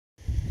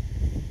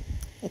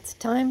It's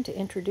time to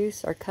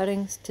introduce our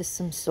cuttings to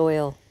some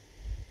soil.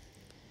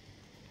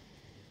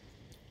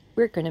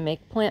 We're going to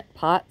make plant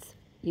pots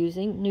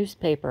using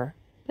newspaper,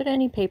 but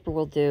any paper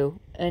will do,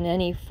 and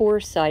any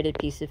four-sided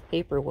piece of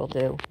paper will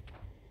do.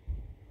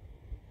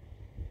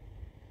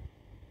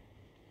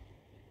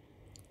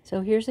 So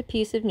here's a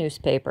piece of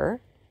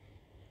newspaper.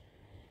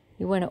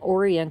 You want to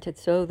orient it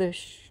so the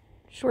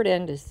short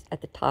end is at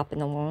the top and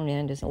the long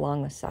end is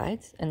along the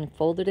sides, and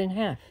fold it in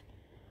half.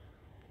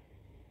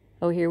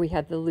 Oh, here we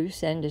have the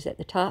loose end is at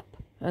the top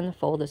and the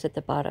fold is at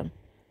the bottom.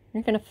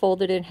 You're going to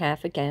fold it in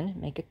half again,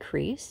 make a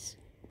crease.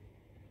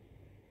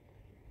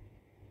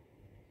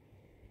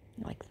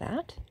 Like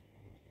that.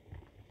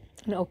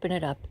 And open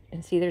it up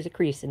and see there's a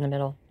crease in the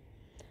middle.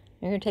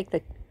 You're going to take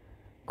the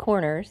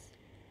corners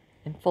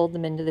and fold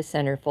them into the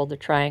center. Fold the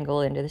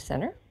triangle into the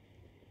center.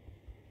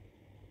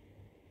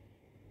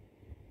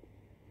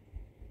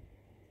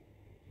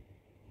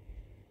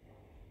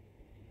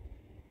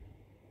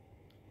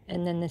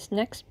 And then this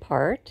next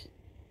part,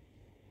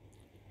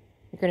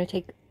 you're going to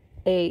take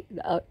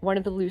one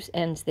of the loose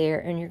ends there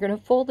and you're going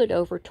to fold it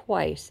over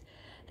twice.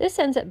 This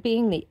ends up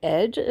being the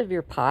edge of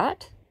your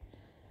pot,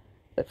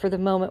 but for the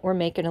moment we're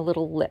making a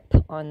little lip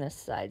on this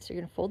side. So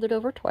you're going to fold it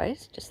over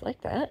twice, just like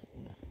that.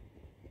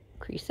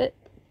 Crease it.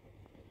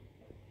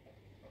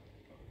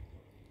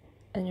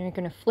 And you're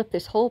going to flip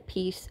this whole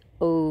piece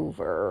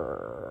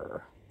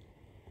over.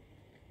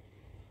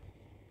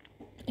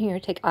 And you're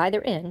going to take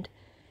either end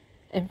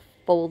and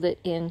fold it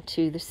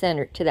into the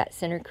center, to that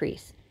center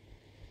crease.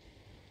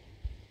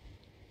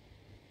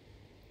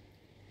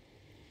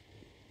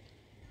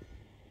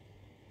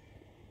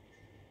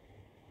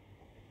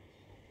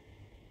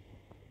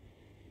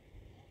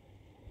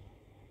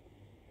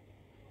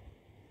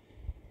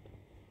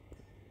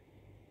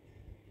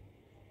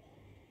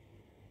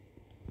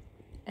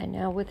 And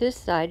now with this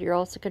side, you're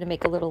also going to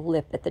make a little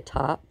lip at the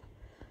top.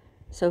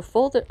 So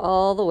fold it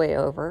all the way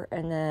over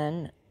and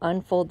then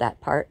unfold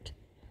that part.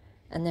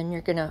 And then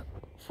you're going to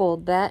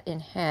fold that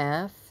in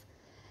half.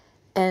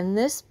 And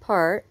this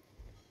part,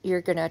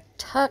 you're going to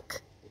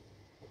tuck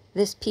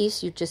this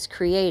piece you just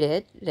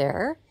created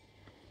there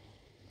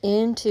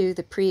into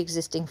the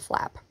pre-existing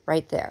flap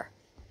right there.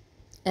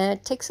 And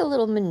it takes a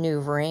little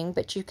maneuvering,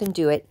 but you can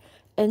do it.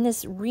 And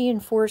this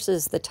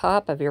reinforces the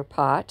top of your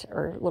pot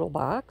or little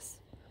box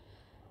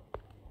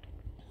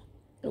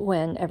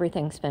when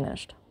everything's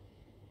finished.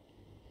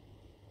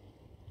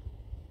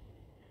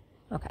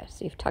 Okay,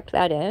 so you've tucked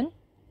that in.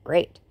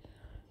 Great.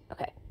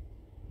 Okay.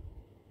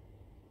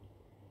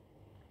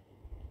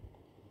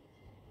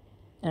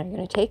 Now you're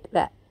going to take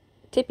that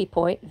tippy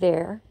point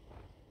there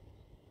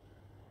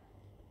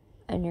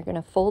and you're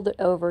going to fold it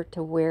over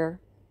to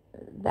where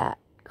that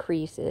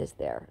crease is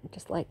there,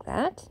 just like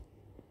that.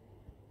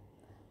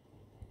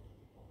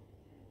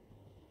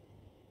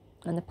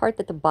 And the part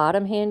that the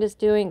bottom hand is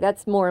doing,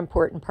 that's the more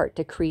important part,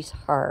 to crease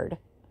hard.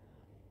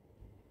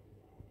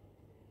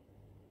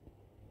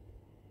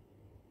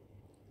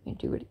 You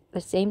do it,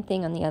 the same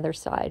thing on the other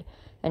side.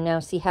 And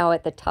now see how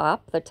at the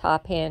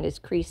top hand is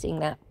creasing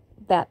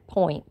that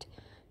point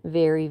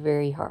very,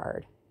 very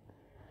hard.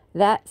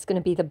 That's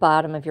going to be the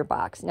bottom of your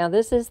box. Now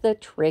this is the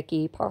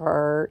tricky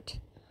part.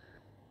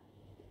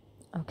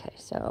 Okay,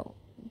 so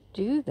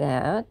do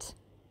that.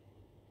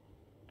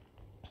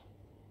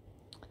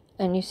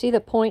 And you see the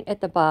point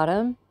at the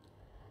bottom?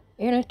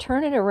 You're going to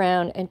turn it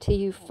around until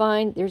you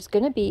find there's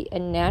going to be a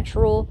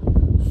natural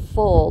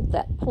fold.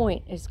 That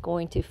point is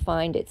going to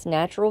find its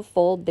natural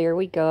fold. There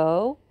we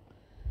go.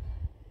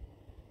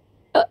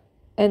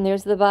 And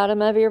there's the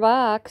bottom of your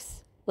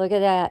box. Look at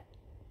that.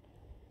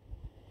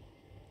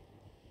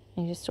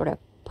 You just sort of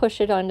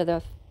push it onto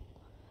the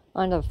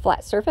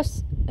flat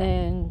surface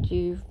and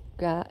you've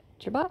got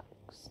your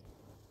box.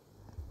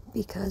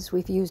 Because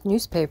we've used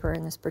newspaper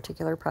in this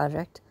particular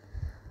project,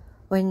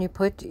 when you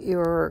put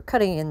your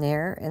cutting in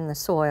there in the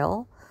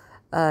soil,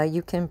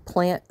 you can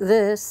plant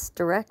this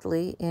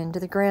directly into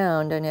the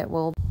ground and it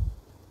will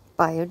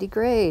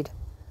biodegrade.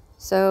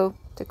 So,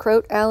 to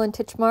quote Alan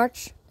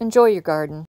Titchmarch, enjoy your garden.